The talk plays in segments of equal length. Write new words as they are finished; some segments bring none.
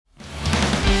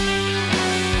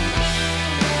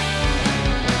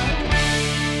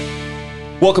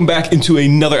Welcome back into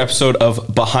another episode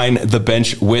of Behind the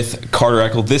Bench with Carter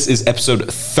Eckel. This is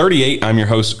episode 38. I'm your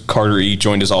host, Carter E.,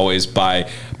 joined as always by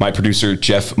my producer,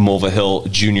 Jeff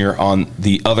Mulvihill Jr. on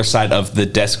the other side of the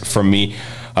desk from me.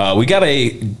 We got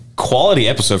a quality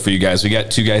episode for you guys. We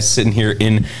got two guys sitting here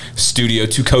in studio,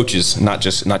 two coaches, not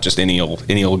just any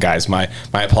old guys. My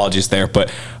apologies there.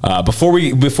 But before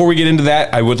we get into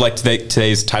that, I would like to thank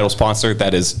today's title sponsor.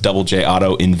 That is Double J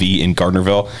Auto NV in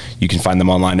Gardnerville. You can find them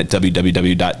online at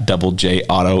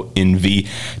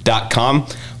www.doublejautonv.com.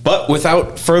 But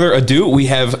without further ado, we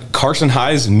have Carson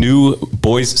High's new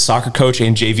boys soccer coach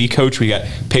and JV coach. We got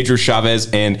Pedro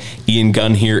Chavez and Ian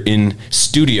Gunn here in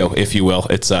studio, if you will.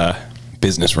 It's a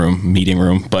business room, meeting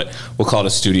room, but we'll call it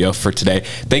a studio for today.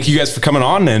 Thank you guys for coming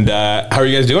on, and how are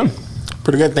you guys doing?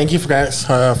 Pretty good. Thank you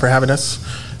for having us.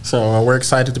 So we're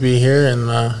excited to be here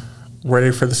and ready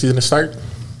for the season to start.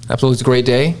 Absolutely. It's a great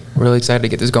day. Really excited to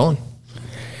get this going.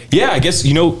 Yeah, I guess,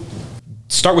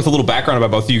 start with a little background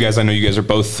about both of you guys. I know you guys are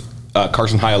both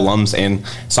Carson High alums and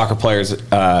soccer players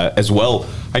as well.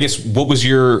 I guess, what was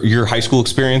your high school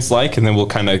experience like? And then we'll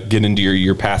kind of get into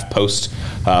your path post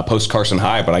Carson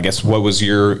High. But I guess, what was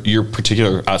your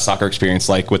particular soccer experience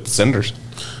like with the Senators?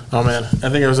 Oh, man, I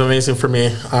think it was amazing for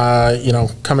me,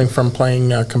 coming from playing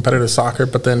competitive soccer,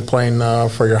 but then playing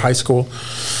for your high school.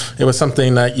 It was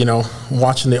something that,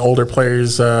 watching the older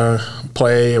players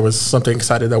play, it was something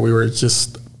excited that we were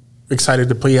just excited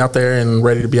to be out there and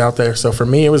ready to be out there. So for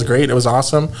me, it was great. It was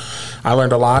awesome. I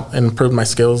learned a lot and improved my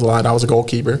skills a lot. I was a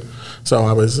goalkeeper, so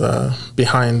I was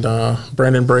behind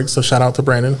Brandon Briggs, so shout out to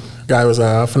Brandon. Guy was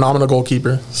a phenomenal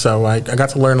goalkeeper, so I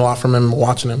got to learn a lot from him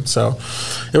watching him. So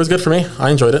it was good for me. I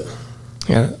enjoyed it.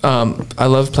 Yeah, I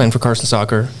love playing for Carson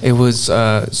Soccer. It was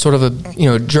sort of a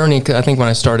journey. I think when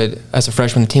I started as a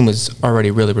freshman, the team was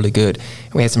already really, really good.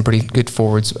 We had some pretty good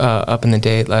forwards up in the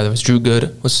day. There was Drew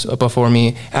Good was before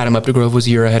me. Adam Updegrove was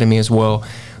a year ahead of me as well.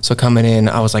 So coming in,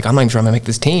 I was like, I'm not even trying to make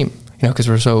this team, because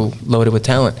we're so loaded with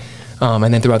talent.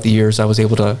 And then throughout the years, I was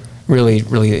able to really,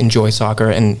 really enjoy soccer.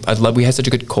 And we had such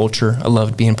a good culture. I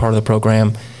loved being part of the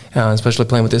program. Especially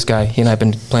playing with this guy. He and I have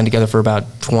been playing together for about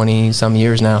 20-some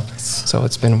years now. So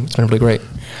it's been really great.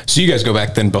 So you guys go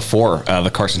back then before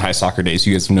the Carson High soccer days.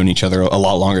 You guys have known each other a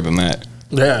lot longer than that.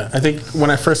 Yeah, I think when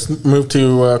I first moved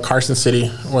to Carson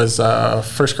City was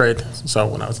first grade. So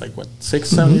when I was 6,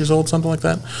 7 years old, something like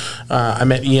that. I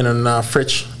met Ian in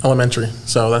Fritch Elementary.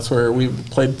 So that's where we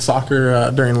played soccer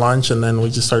during lunch, and then we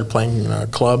just started playing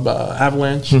club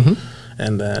Avalanche.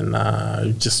 And then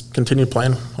just continued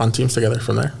playing on teams together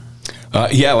from there.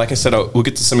 Yeah, like I said, we'll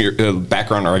get to some of your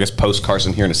background, or I guess post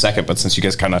Carson here in a second. But since you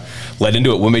guys kind of led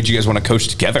into it, what made you guys want to coach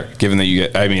together? Given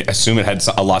that I assume it had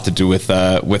a lot to do with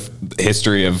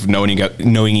history of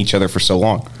knowing each other for so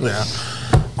long. Yeah,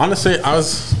 honestly, I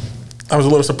was a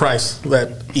little surprised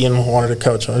that Ian wanted to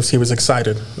coach. He was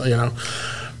excited,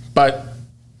 but.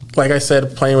 Like I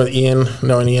said, playing with Ian,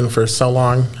 knowing Ian for so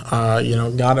long,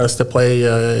 got us to play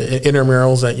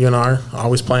intramurals at UNR.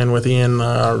 Always playing with Ian,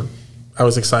 I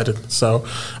was excited. So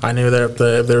I knew that if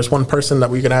there was one person that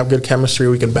we could have good chemistry,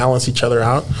 we could balance each other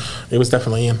out, it was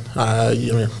definitely Ian.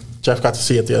 Jeff got to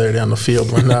see it the other day on the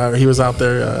field when he was out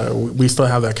there. We still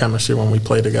have that chemistry when we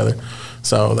play together.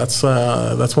 So that's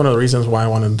one of the reasons why I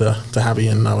wanted to have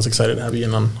Ian. I was excited to have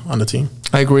Ian on the team.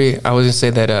 I agree. I was going to say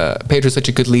that Pedro's such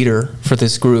a good leader for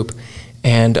this group.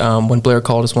 And when Blair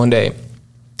called us one day,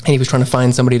 and he was trying to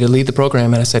find somebody to lead the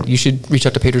program, and I said, you should reach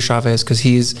out to Pedro Chavez because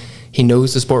he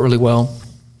knows the sport really well.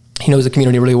 He knows the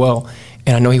community really well.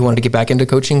 And I know he wanted to get back into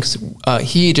coaching because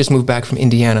he just moved back from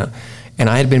Indiana. And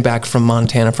I had been back from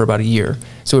Montana for about a year.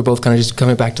 So we were both kind of just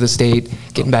coming back to the state,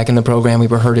 getting back in the program. We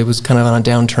were heard it was kind of on a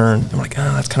downturn. I'm like,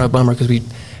 that's kind of a bummer because we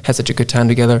had such a good time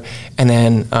together. And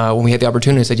then when we had the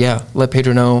opportunity, I said, yeah, let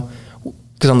Pedro know.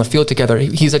 Because on the field together,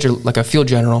 he's such a field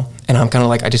general, and I'm kind of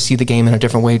I just see the game in a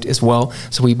different way as well.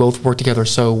 So we both work together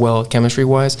so well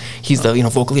chemistry-wise. He's the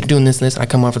vocal leader doing this and this, and I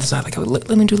come off the side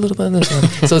let me do a little bit of this.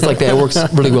 So it's that it works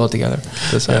really well together.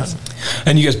 Yeah.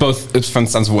 And you guys both, it's from the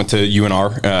sense of went to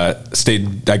UNR,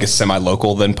 stayed, I guess,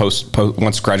 semi-local then post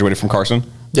once graduated from Carson?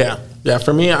 Yeah.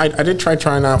 For me, I did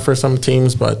trying out for some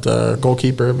teams, but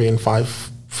goalkeeper being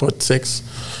 5'6",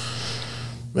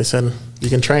 they said, you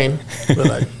can train,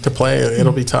 but to play,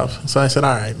 it'll be tough. So I said,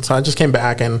 all right. So I just came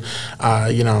back, and,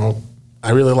 I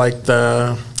really liked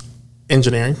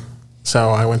engineering.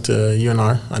 So I went to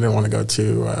UNR. I didn't want to go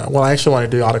to, I actually wanted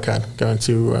to do AutoCAD, go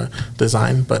into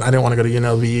design, but I didn't want to go to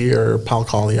UNLV or Pal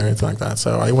Collie or anything like that.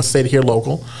 So I stayed here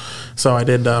local. So I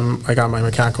did, I got my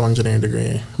mechanical engineering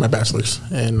degree, my bachelor's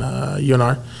in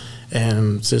UNR.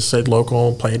 and just stayed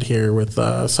local, played here with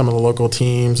some of the local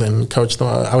teams, and coached.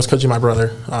 I was coaching my brother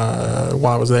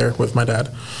while I was there with my dad.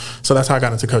 So that's how I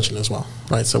got into coaching as well,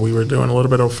 right? So we were doing a little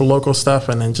bit of local stuff,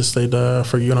 and then just stayed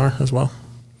for UNR as well.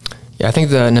 Yeah, I think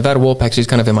the Nevada Wolfpacks is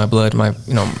kind of in my blood. My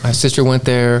sister went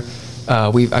there.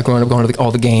 I grew up going to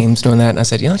all the games, doing that, and I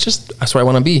said, that's where I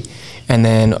want to be. And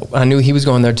then I knew he was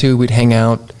going there too. We'd hang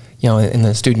out, in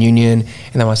the student union,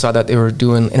 and then when I saw that they were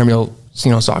doing intramural,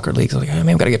 soccer leagues, I was like, oh,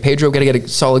 man, we got to get Pedro, got to get a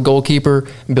solid goalkeeper,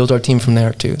 and build our team from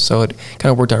there too. So it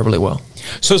kind of worked out really well.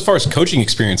 So as far as coaching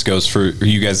experience goes for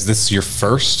you guys, this is your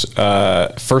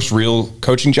first real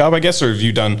coaching job, I guess, or have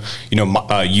you done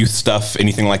youth stuff,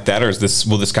 anything like that, or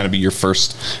will this kind of be your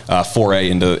first foray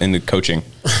into coaching?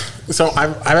 So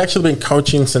I've actually been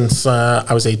coaching since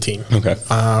I was 18. Okay.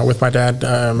 With my dad.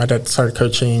 My dad started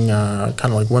coaching kind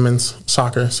of like women's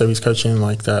soccer, so he's coaching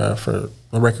for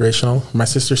the recreational, my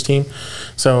sister's team.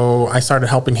 So I started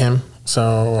helping him.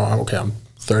 So I'm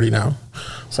 30 now.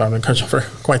 So I've been coaching for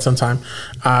quite some time.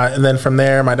 And then from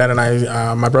there, my dad and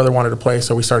I, my brother wanted to play,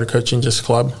 so we started coaching just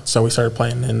club. So we started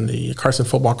playing in the Carson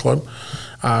Football Club.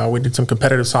 We did some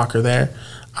competitive soccer there.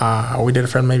 We did it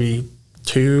for maybe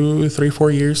 2, 3,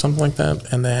 4 years, something like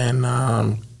that. And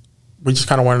then we just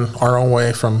kind of went our own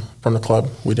way from the club.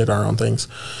 We did our own things.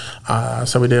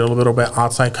 So we did a little bit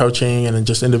outside coaching and then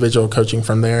just individual coaching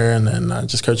from there. And then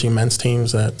just coaching men's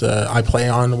teams that I play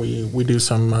on. We do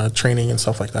some training and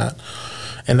stuff like that.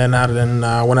 And then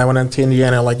when I went out to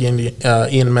Indiana, like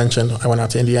Ian mentioned, I went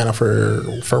out to Indiana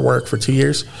for work for 2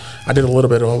 years. I did a little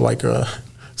bit of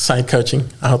side coaching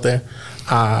out there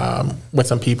with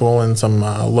some people and some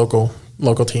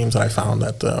local teams that I found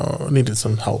that needed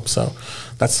some help. So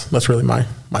that's really my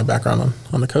background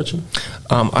on the coaching.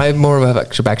 I have more of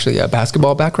actually a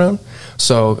basketball background.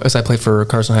 So as I played for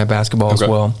Carson High basketball as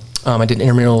well. I did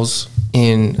intramurals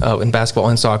in basketball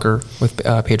and soccer with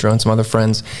Pedro and some other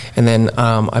friends. And then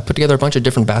I put together a bunch of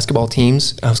different basketball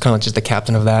teams. I was kind of just the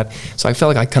captain of that. So I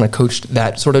felt like I kind of coached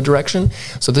that sort of direction.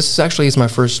 So this is my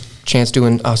first chance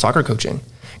doing soccer coaching,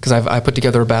 because I put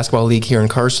together a basketball league here in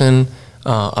Carson,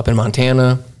 up in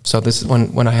Montana. So this is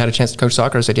when I had a chance to coach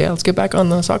soccer. I said, let's get back on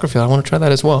the soccer field. I want to try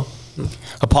that as well.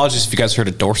 Apologies if you guys heard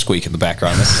a door squeak in the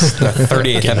background. This is the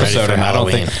 38th episode, and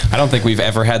I don't think we've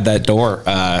ever had that door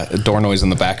noise in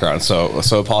the background. So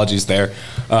apologies there.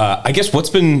 I guess what's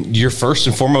been your first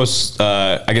and foremost?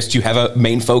 I guess do you have a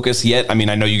main focus yet? I mean,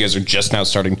 I know you guys are just now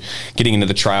getting into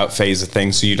the tryout phase of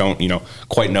things, so you don't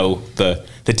quite know the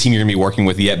team you're gonna be working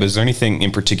with yet. But is there anything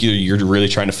in particular you're really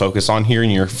trying to focus on here in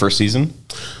your first season?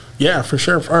 Yeah, for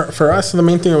sure. For us, the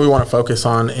main thing that we want to focus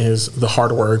on is the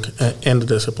hard work and the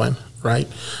discipline, right?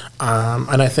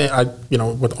 And I think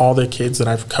with all the kids that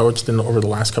I've coached over the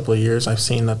last couple of years, I've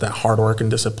seen that hard work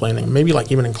and discipline, and maybe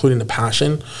even including the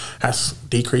passion, has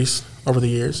decreased over the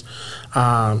years.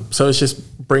 So it's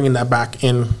just bringing that back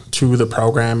into the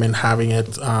program and having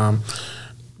it,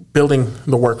 building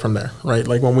the work from there, right?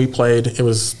 Like when we played, it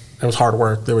was hard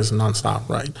work. There was nonstop,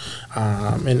 right?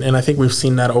 And I think we've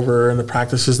seen that over in the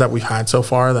practices that we've had so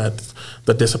far, that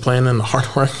the discipline and the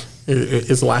hard work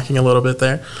is lacking a little bit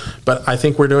there. But I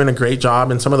think we're doing a great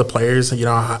job. And some of the players,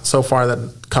 so far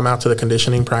that come out to the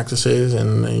conditioning practices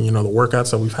and the workouts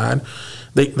that we've had,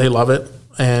 they love it.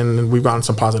 And we've gotten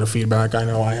some positive feedback. I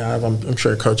know I have. I'm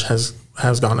sure Coach has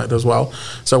gotten it as well.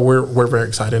 So we're very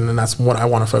excited, and that's what I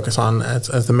want to focus on as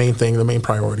the main thing, the main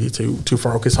priority, to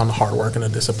focus on the hard work and the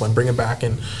discipline, bring it back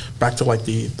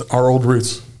to our old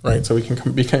roots, right? So we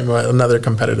can become another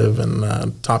competitive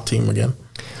and top team again.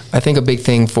 I think a big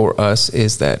thing for us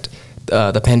is that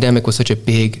the pandemic was such a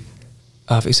big,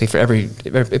 obviously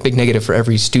a big negative for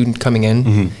every student coming in.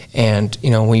 Mm-hmm. And,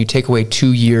 when you take away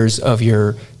 2 years of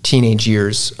your teenage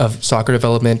years of soccer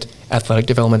development, athletic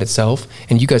development itself,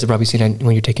 and you guys have probably seen it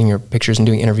when you're taking your pictures and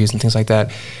doing interviews and things like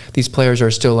that, these players are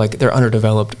still they're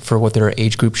underdeveloped for what their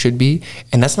age group should be.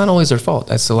 And that's not always their fault.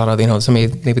 That's a lot of,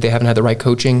 maybe they haven't had the right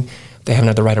coaching, they haven't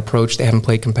had the right approach, they haven't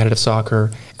played competitive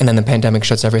soccer, and then the pandemic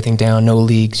shuts everything down, no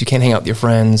leagues, you can't hang out with your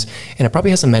friends, and it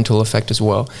probably has a mental effect as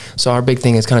well. So our big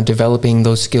thing is kind of developing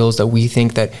those skills that we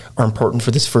think that are important for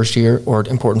this first year or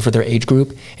important for their age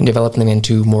group, and developing them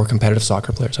into more competitive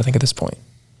soccer players, I think, at this point.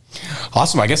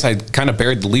 Awesome. I guess I kind of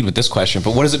buried the lead with this question,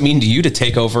 but what does it mean to you to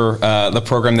take over the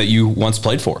program that you once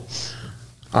played for?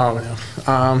 Oh,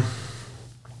 yeah.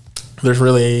 There's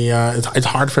really, it's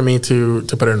hard for me to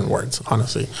put it in words,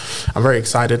 honestly. I'm very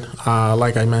excited.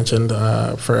 Like I mentioned,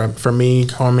 for me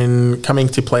coming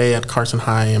to play at Carson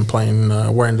High and playing,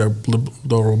 wearing the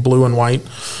blue and white,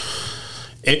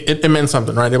 it meant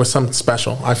something, right? It was something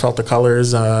special. I felt the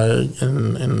colors,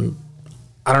 and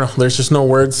I don't know. There's just no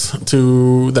words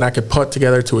that I could put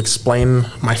together to explain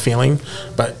my feeling.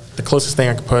 But the closest thing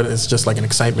I could put is just like an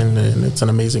excitement, and it's an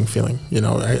amazing feeling.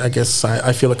 I guess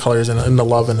I feel the colors and the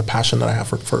love and the passion that I have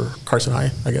for Carson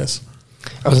High, I guess. I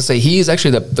was going to say, he is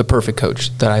actually the perfect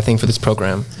coach that I think for this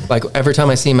program. Like, every time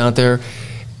I see him out there,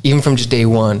 even from just day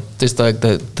one, just like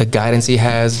the guidance he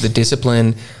has, the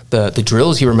discipline, the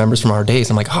drills he remembers from our days.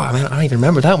 I'm like, oh man, I don't even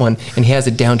remember that one. And he has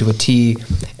it down to a T.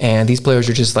 And these players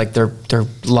are just like, they're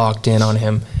locked in on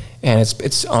him. And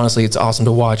it's honestly, it's awesome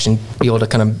to watch and be able to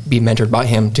kind of be mentored by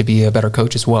him to be a better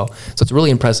coach as well. So it's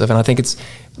really impressive. And I think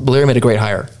Blair made a great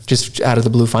hire. Just out of the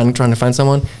blue, trying to find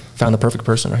someone, found the perfect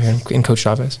person right here in Coach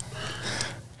Chavez.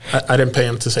 I didn't pay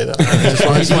him to say that.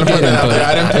 I just want to put that out there.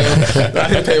 I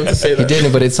didn't pay him to say that. He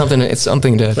didn't, but it's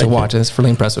something to watch. It's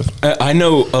really impressive. I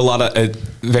know a lot of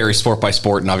varies sport by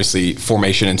sport, and obviously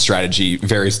formation and strategy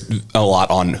varies a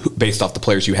lot based off the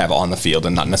players you have on the field,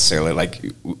 and not necessarily like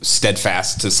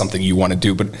steadfast to something you want to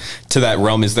do. But to that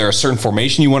realm, is there a certain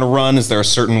formation you want to run? Is there a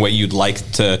certain way you'd like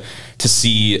to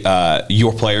see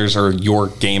your players or your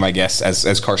game, I guess,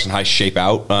 as Carson High shape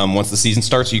out once the season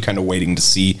starts? Are you kind of waiting to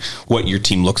see what your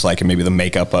team looks like and maybe the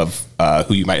makeup of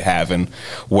who you might have and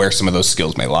where some of those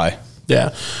skills may lie?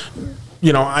 Yeah.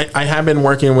 I have been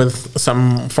working with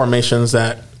some formations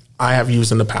that I have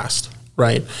used in the past,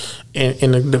 right?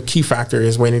 And the key factor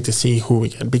is waiting to see who we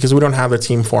get, because we don't have the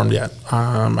team formed yet.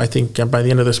 I think by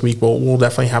the end of this week, we'll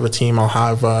definitely have a team. I'll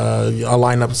have a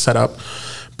lineup set up.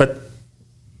 But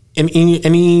in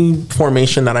any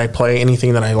formation that I play,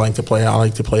 anything that I like to play, I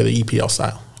like to play the EPL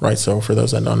style, right? So for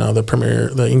those that don't know,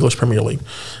 the English Premier League,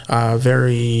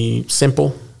 very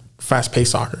simple,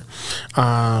 fast-paced soccer.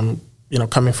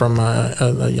 Coming from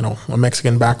a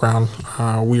Mexican background,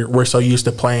 we're so used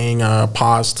to playing a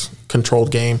paused, controlled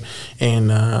game,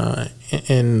 and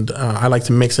I like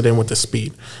to mix it in with the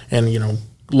speed. And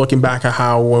looking back at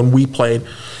how when we played,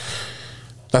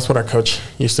 that's what our coach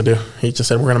used to do. He just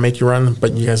said, "We're going to make you run,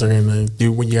 but you guys are going to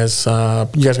do what you guys are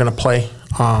going to play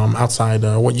outside.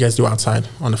 What you guys do outside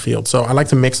on the field." So I like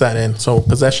to mix that in. So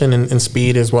possession and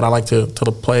speed is what I like to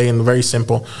play, and very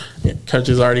simple. Coach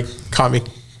has already caught me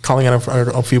calling out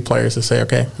a few players to say,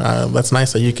 "Okay, that's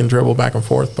nice that you can dribble back and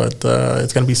forth, but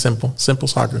it's going to be simple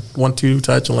soccer. 1-2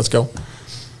 touch and let's go."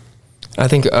 I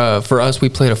think for us, we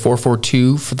played a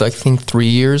 4-4-2 for I think 3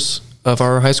 years of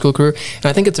our high school career, and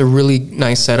I think it's a really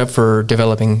nice setup for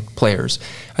developing players.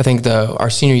 I think our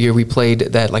senior year we played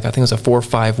that, like, I think it was a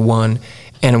 4-5-1,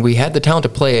 and we had the talent to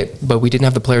play it, but we didn't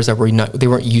have the players that they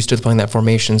weren't used to playing that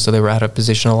formation, so they were out of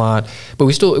position a lot. But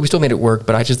we still made it work.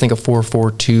 But I just think a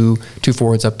 4-4-2, 2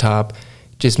 forwards up top,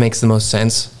 just makes the most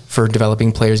sense for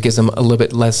developing players. Gives them a little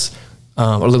bit less,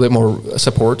 a little bit more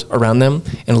support around them,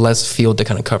 and less field to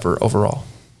kind of cover overall.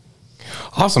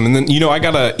 Awesome. And then, I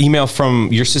got an email from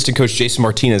your assistant coach, Jason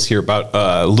Martinez, here about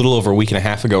a little over a week and a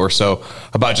half ago or so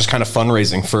about just kind of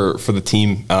fundraising for the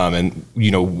team. And,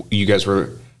 you guys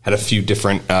had a few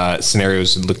different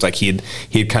scenarios. It looked like he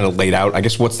had kind of laid out. I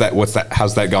guess what's that?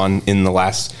 How's that gone in the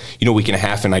last, week and a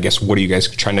half? And I guess what are you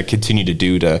guys trying to continue to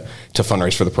do to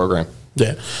fundraise for the program?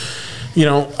 Yeah.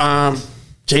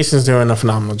 Jason's doing a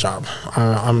phenomenal job.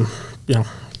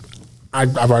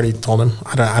 I've already told him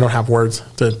I don't have words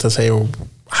to say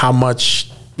how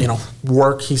much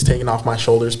work he's taken off my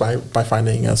shoulders by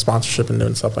finding a sponsorship and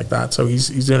doing stuff like that. So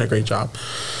he's doing a great job.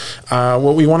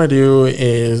 What we want to do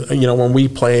is, when we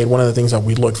played, one of the things that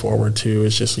we look forward to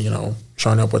is just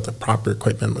showing up with the proper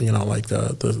equipment, like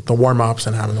the warm ups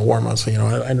and having the warm ups.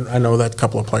 I know that a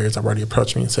couple of players have already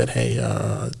approached me and said, "Hey,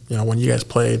 when you guys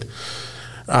played,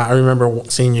 I remember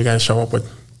seeing you guys show up with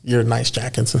your nice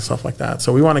jackets and stuff like that."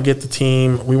 So we want to get the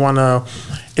team.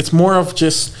 It's more of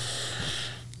just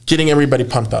getting everybody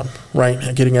pumped up,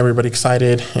 right? Getting everybody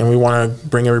excited, and we want to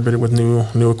bring everybody with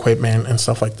new equipment and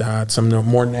stuff like that. Some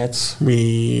more nets.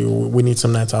 We need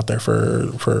some nets out there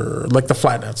for like the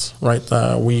flat nets, right?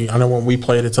 I know when we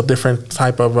played, it's a different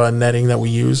type of netting that we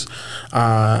use.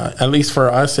 At least for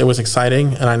us, it was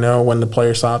exciting, and I know when the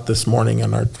players saw it this morning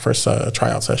in our first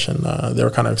tryout session, they were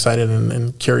kind of excited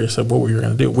and curious of what we were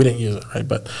going to do. We didn't use it, right?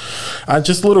 But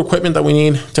just a little equipment that we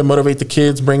need to motivate the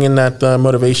kids, bring in that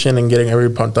motivation and getting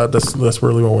everybody pumped up. That's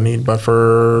really what we need. But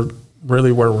for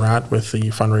really where we're at with the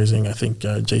fundraising, I think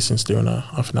Jason's doing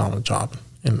a phenomenal job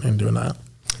in doing that.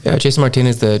 Yeah, Jason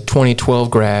Martinez, the 2012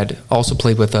 grad, also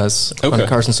played with us on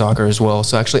Carson Soccer as well.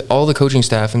 So actually all the coaching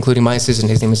staff, including my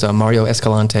assistant, his name is Mario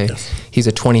Escalante. Yes. He's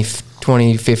a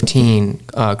 2015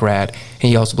 grad, and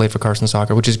he also played for Carson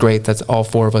Soccer, which is great. That's all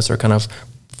four of us are kind of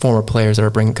former players that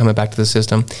are coming back to the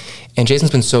system. And Jason's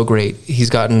been so great.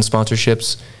 He's gotten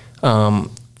sponsorships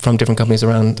from different companies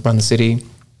around the city.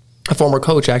 a former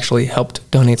coach actually helped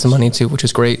donate some money to, which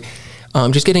is great.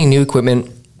 Just getting new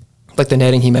equipment, like the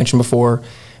netting he mentioned before.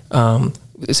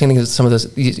 Same thing as some of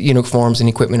those uniforms and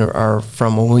equipment are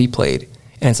from when we played,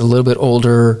 and it's a little bit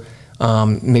older.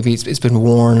 Maybe it's been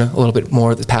worn a little bit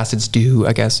more past its due,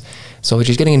 I guess. So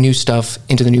just getting new stuff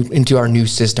into our new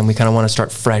system. We kind of want to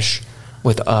start fresh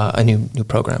with a new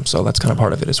program. So that's kind of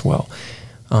part of it as well.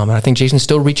 And I think Jason's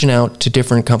still reaching out to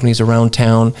different companies around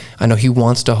town. I know he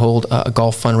wants to hold a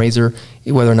golf fundraiser,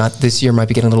 whether or not this year might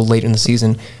be getting a little late in the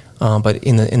season, but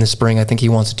in the spring, I think he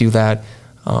wants to do that.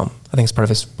 I think it's part of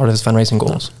his fundraising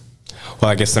goals. Well,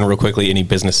 I guess then real quickly, any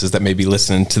businesses that may be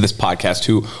listening to this podcast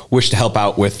who wish to help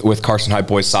out with Carson High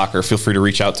Boys Soccer, feel free to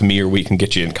reach out to me, or we can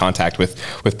get you in contact with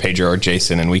Pedro or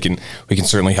Jason, and we can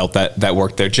certainly help that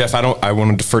work there. Jeff, I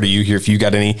want to defer to you here if you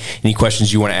got any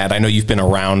questions you want to add. I know you've been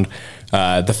around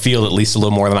the field at least a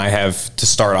little more than I have to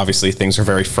start. Obviously, things are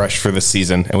very fresh for this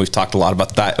season, and we've talked a lot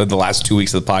about that in the last 2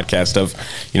 weeks of the podcast of,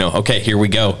 okay, here we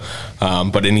go.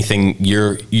 But anything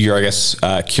you're I guess,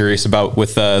 curious about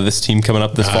with this team coming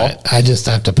up this fall? I just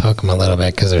have to poke them a little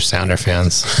bit because they're Sounder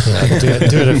fans. Do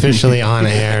it officially on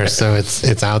air, so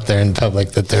it's out there in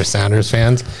public that they're Sounders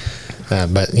fans.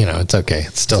 But it's okay.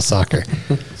 It's still soccer.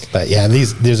 But yeah,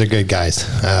 these are good guys.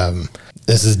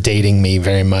 This is dating me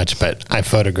very much, but I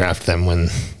photographed them when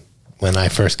I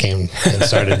first came and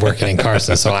started working in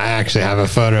Carson. So I actually have a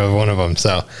photo of one of them.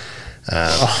 So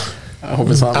I hope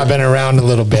it's on I've been around a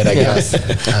little bit, I guess.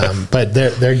 But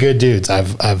they're good dudes.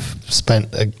 I've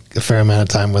spent a fair amount of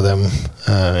time with them,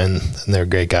 and they're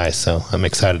great guys. So I'm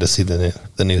excited to see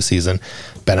the new season.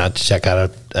 Been out to check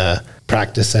out a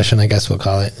practice session, I guess we'll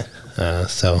call it.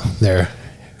 So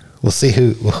we'll see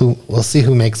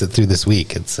who makes it through this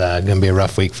week. It's going to be a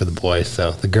rough week for the boys. So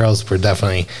the girls were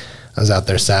definitely. I was out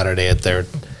there Saturday at their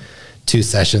 2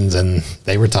 sessions, and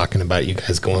they were talking about you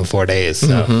guys going 4 days.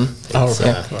 So,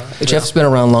 okay. Jeff's been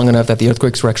around long enough that the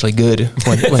earthquakes were actually good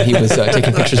when he was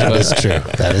taking pictures of us.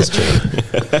 That is true.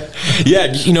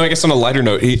 Yeah, I guess on a lighter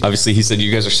note, he said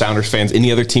you guys are Sounders fans.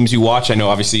 Any other teams you watch? I know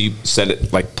obviously you said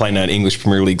it like playing an English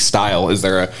Premier League style. Is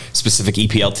there a specific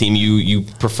EPL team you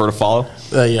prefer to follow?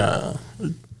 Yeah.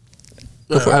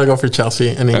 I'd go for Chelsea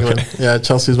in England. Okay. Yeah,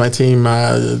 Chelsea's my team.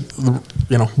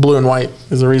 Blue and white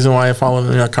is the reason why I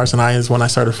follow Carson High is when I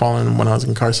started following when I was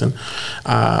in Carson.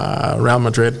 Real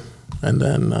Madrid. And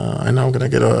then I know I'm going to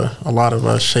get a lot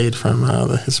of shade from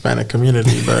the Hispanic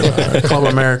community, but Club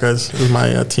America is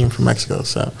my team from Mexico.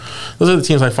 So those are the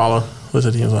teams I follow. Those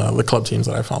are the club teams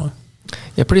that I follow.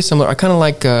 Yeah, pretty similar. I kind of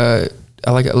like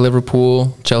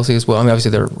Liverpool, Chelsea as well. I mean, obviously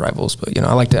they're rivals, but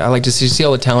I like to see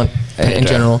all the talent in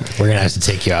general. We're gonna have to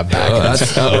take you out back.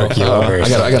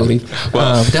 I gotta leave.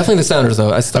 Well, definitely the Sounders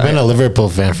though. I've been a Liverpool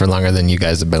fan for longer than you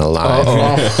guys have been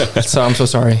alive. So I'm so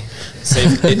sorry.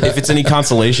 If it's any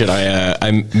consolation,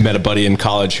 I met a buddy in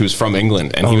college who was from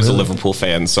England, and he was a Liverpool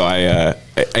fan. So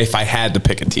if I had to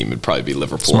pick a team, it'd probably be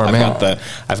Liverpool. Smart man.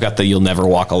 I've got the "You'll Never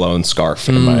Walk Alone" scarf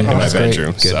in my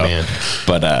bedroom. Good man.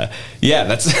 But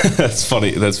that's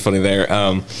funny. That's funny.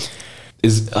 There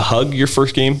is a Hug your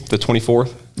first game, the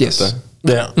 24th. Yes.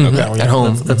 Okay. At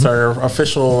home. That's our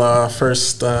official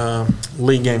first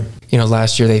league game.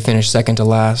 Last year they finished second to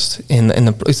last in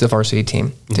the varsity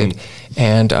team did,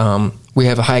 and we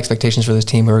have high expectations for this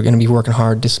team. We're going to be working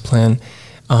hard, discipline,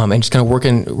 and just kind of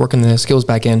working the skills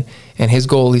back in. And his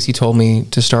goal, at least he told me,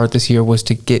 to start this year was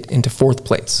to get into 4th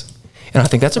place, and I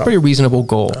think that's a pretty reasonable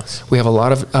goal. Yes. We have a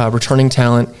lot of returning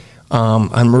talent.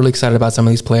 I'm really excited about some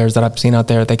of these players that I've seen out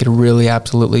there. They could really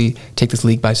absolutely take this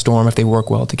league by storm if they work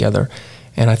well together.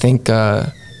 And I think,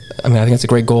 I think it's a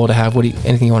great goal to have.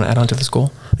 Anything you want to add on to this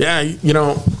goal? Yeah, you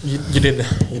did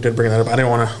bring that up. I didn't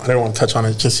want to touch on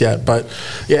it just yet, but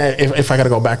yeah, if I got to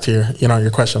go back to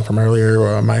your question from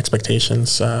earlier, my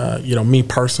expectations. Me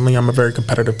personally, I'm a very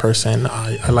competitive person.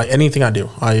 I like anything I do.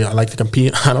 I like to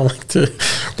compete. I don't like to.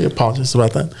 I apologize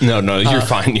about that. No, you're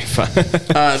fine. You're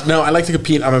fine. No, I like to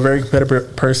compete. I'm a very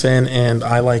competitive person, and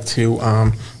I like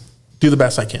to do the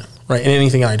best I can. Right, in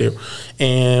anything I do,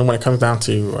 and when it comes down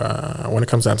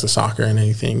to soccer and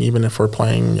anything, even if we're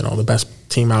playing, the best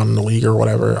team out in the league or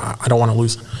whatever, I don't want to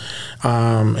lose.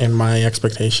 And my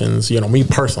expectations, me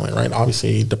personally, right,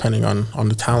 obviously depending on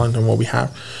the talent and what we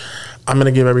have, I'm going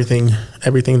to give everything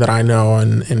that I know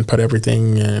and put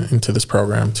everything into this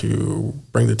program to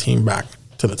bring the team back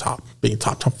to the top, being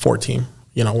top 4 team.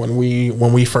 When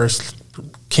we first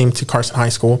came to Carson High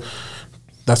School,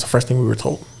 that's the first thing we were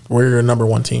told. We're a number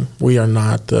 1 team. We are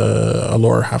not a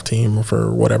lower half team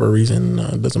for whatever reason.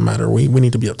 It doesn't matter. We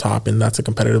need to be up top, and that's a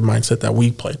competitive mindset that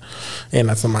we played. And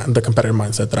that's the competitive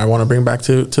mindset that I want to bring back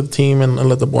to the team and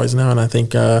let the boys know. And I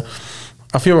think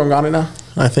a few of them got it now.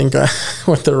 I think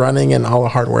with the running and all the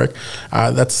hard work,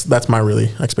 that's my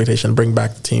really expectation. Bring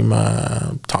back the team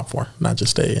top 4, not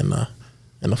just stay in the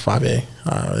 5A.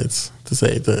 It's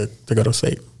to go to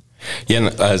state. Yeah, and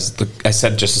as I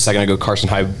said just a second ago, Carson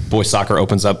High boys soccer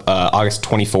opens up August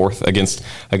 24th against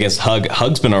Hug.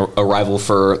 Hug's been a rival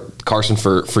for Carson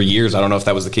for years. I don't know if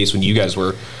that was the case when you guys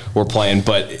were playing,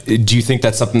 but do you think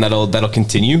that's something that'll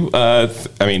continue? I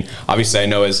mean, obviously, I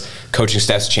know as coaching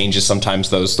staffs changes,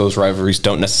 sometimes those rivalries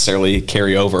don't necessarily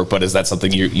carry over. But is that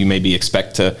something you maybe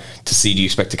expect to see? Do you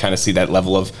expect to kind of see that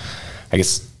level of, I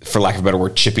guess, for lack of a better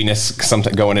word, chippiness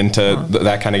something going into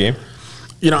that kind of game?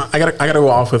 I gotta go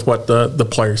off with what the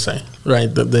players say, right?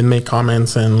 They make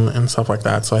comments and stuff like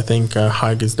that. So I think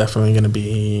Hug is definitely going to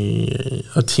be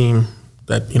a team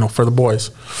that, for the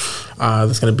boys,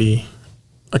 that's going to be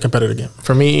a competitive game.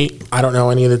 For me, I don't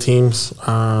know any of the teams.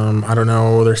 I don't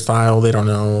know their style. They don't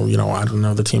know, I don't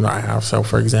know the team that I have. So,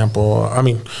 for example, I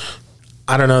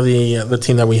don't know the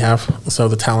team that we have. So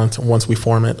the talent, once we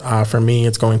form it, for me,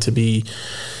 it's going to be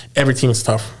every team is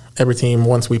tough. Every team,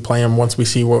 once we play them, once we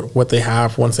see what they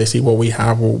have, once they see what we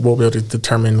have, we'll be able to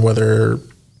determine whether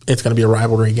it's going to be a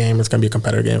rivalry game, it's going to be a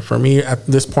competitive game. For me, at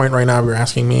this point right now, if you're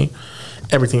asking me,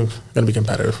 every team's going to be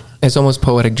competitive. It's almost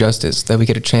poetic justice that we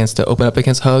get a chance to open up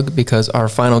against Hug, because our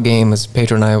final game, as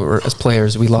Pedro and I were as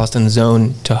players, we lost in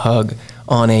zone to Hug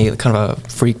on a kind of a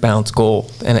freak bounce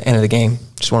goal at the end of the game.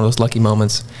 Just one of those lucky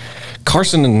moments.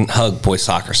 Carson and Hug boys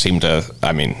soccer seem to,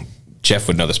 Jeff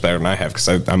would know this better than I have because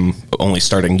I'm only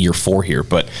starting year 4 here,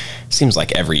 but it seems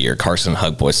like every year Carson and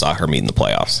Hug boys soccer meet in the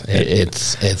playoffs.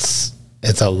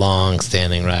 It's a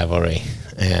long-standing rivalry,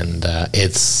 and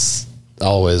it's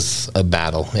always a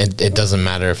battle. It doesn't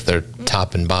matter if they're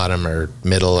top and bottom or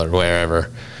middle or wherever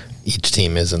each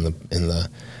team is in the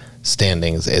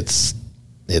standings. It's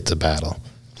a battle.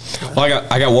 Well,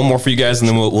 I got one more for you guys, and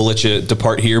then we'll let you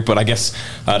depart here. But I guess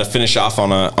to finish off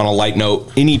on a light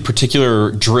note, any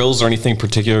particular drills or anything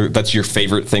particular that's your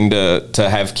favorite thing to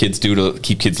have kids do to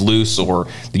keep kids loose, or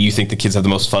that you think the kids have the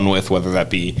most fun with? Whether that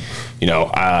be,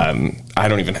 I'm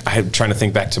trying to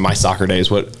think back to my soccer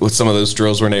days. What some of those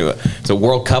drills were named? It's a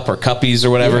World Cup or Cuppies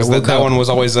or whatever. Yeah, that one was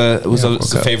always a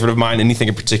favorite of mine. Anything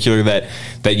in particular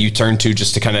that you turn to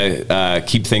just to kind of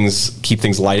keep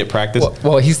things light at practice?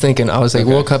 Well, he's thinking. I was like,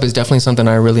 okay. World Cup is definitely something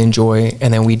I really enjoy.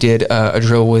 And then we did a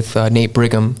drill with Nate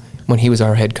Brigham when he was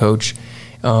our head coach,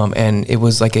 and it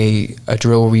was like a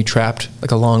drill where we trapped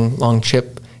like a long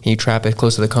chip. And you trap it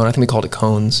close to the cone. I think we called it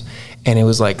cones. And it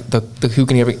was like the who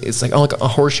can you ever, it's like a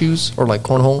horseshoes or like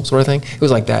cornhole sort of thing. It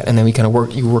was like that. And then we kind of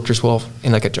worked yourself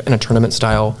in like in a tournament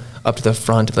style up to the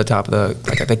front, to the top of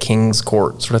the king's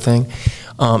court sort of thing.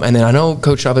 And then I know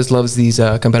Coach Chavez loves these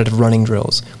competitive running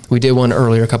drills. We did one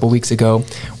earlier a couple weeks ago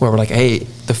where we're like, hey,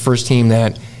 the first team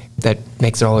that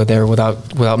makes it all the way there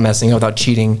without messing up, without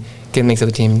cheating, makes the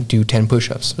other team do 10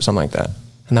 push-ups or something like that.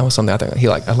 And that was something I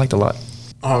think I liked a lot.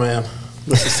 Oh, man.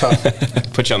 This is tough.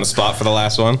 Put you on the spot for the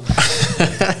last one.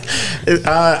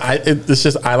 It's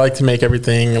just I like to make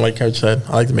everything, like Coach said,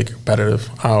 I like to make it competitive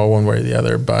one way or the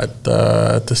other. But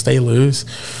to stay loose,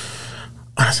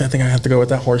 honestly, I think I have to go with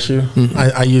that horseshoe.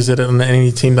 Mm-hmm. I use it in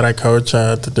any team that I coach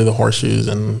to do the horseshoes,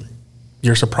 and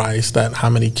you're surprised at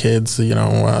how many kids,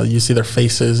 you see their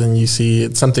faces and you see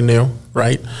it's something new,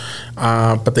 right?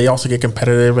 But they also get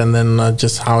competitive, and then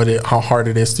just how hard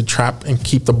it is to trap and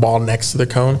keep the ball next to the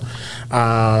cone.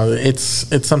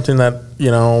 It's something that,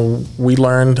 we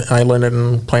learned. I learned it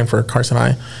in playing for Carson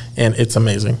High, and it's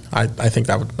amazing. I think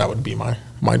that would be my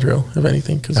drill, if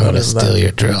anything. Cause I'm going to steal your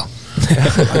drill.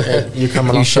 You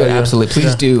should absolutely.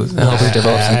 Please do. Help us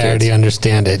develop some kids. I already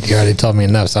understand it. You already told me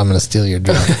enough, so I'm going to steal your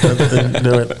drill.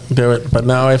 Do it. But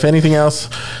no, if anything else,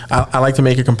 I like to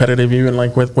make it competitive. Even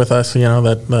like with us,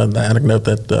 that the anecdote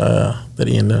that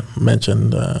Ian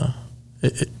mentioned,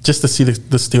 just to see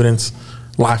the students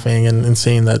laughing and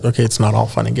seeing that, okay, it's not all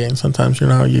fun and games. Sometimes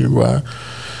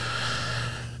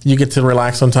you get to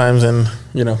relax sometimes, and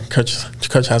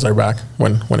coach has our back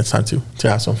when it's time to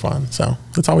have some fun. So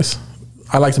it's always,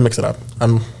 I like to mix it up.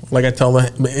 Like I tell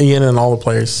Ian and all the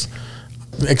players,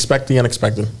 expect the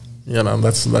unexpected.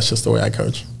 That's just the way I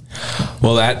coach.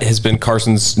 Well, that has been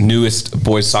Carson's newest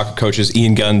boys soccer coaches,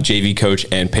 Ian Gunn, JV coach,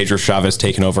 and Pedro Chavez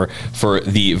taking over for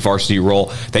the varsity role.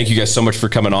 Thank you guys so much for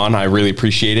coming on. I really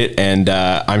appreciate it, and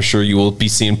I'm sure you will be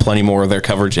seeing plenty more of their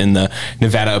coverage in the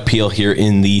Nevada Appeal here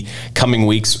in the coming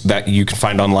weeks that you can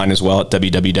find online as well at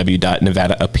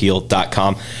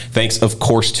www.nevadaappeal.com. Thanks, of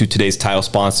course, to today's title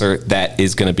sponsor. That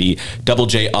is going to be Double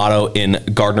J Auto in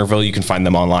Gardnerville. You can find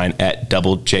them online at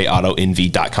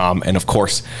doublejautonv.com, and of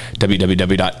course,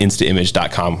 www.instaimage.com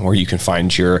behindthebench.com, where you can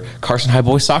find your Carson High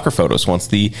boys soccer photos once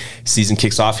the season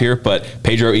kicks off here. But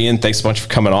Pedro, Ian, thanks a bunch for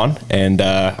coming on, and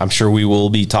I'm sure we will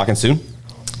be talking soon.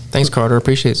 Thanks, Carter.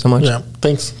 Appreciate it so much. Yeah,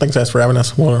 thanks guys for having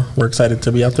us. We're excited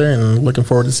to be out there and looking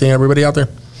forward to seeing everybody out there.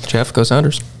 Jeff, go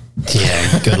Sounders.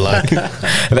 Yeah, good luck.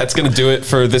 That's going to do it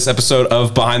for this episode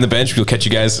of Behind the Bench. We'll catch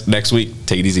you guys next week.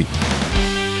 Take it easy.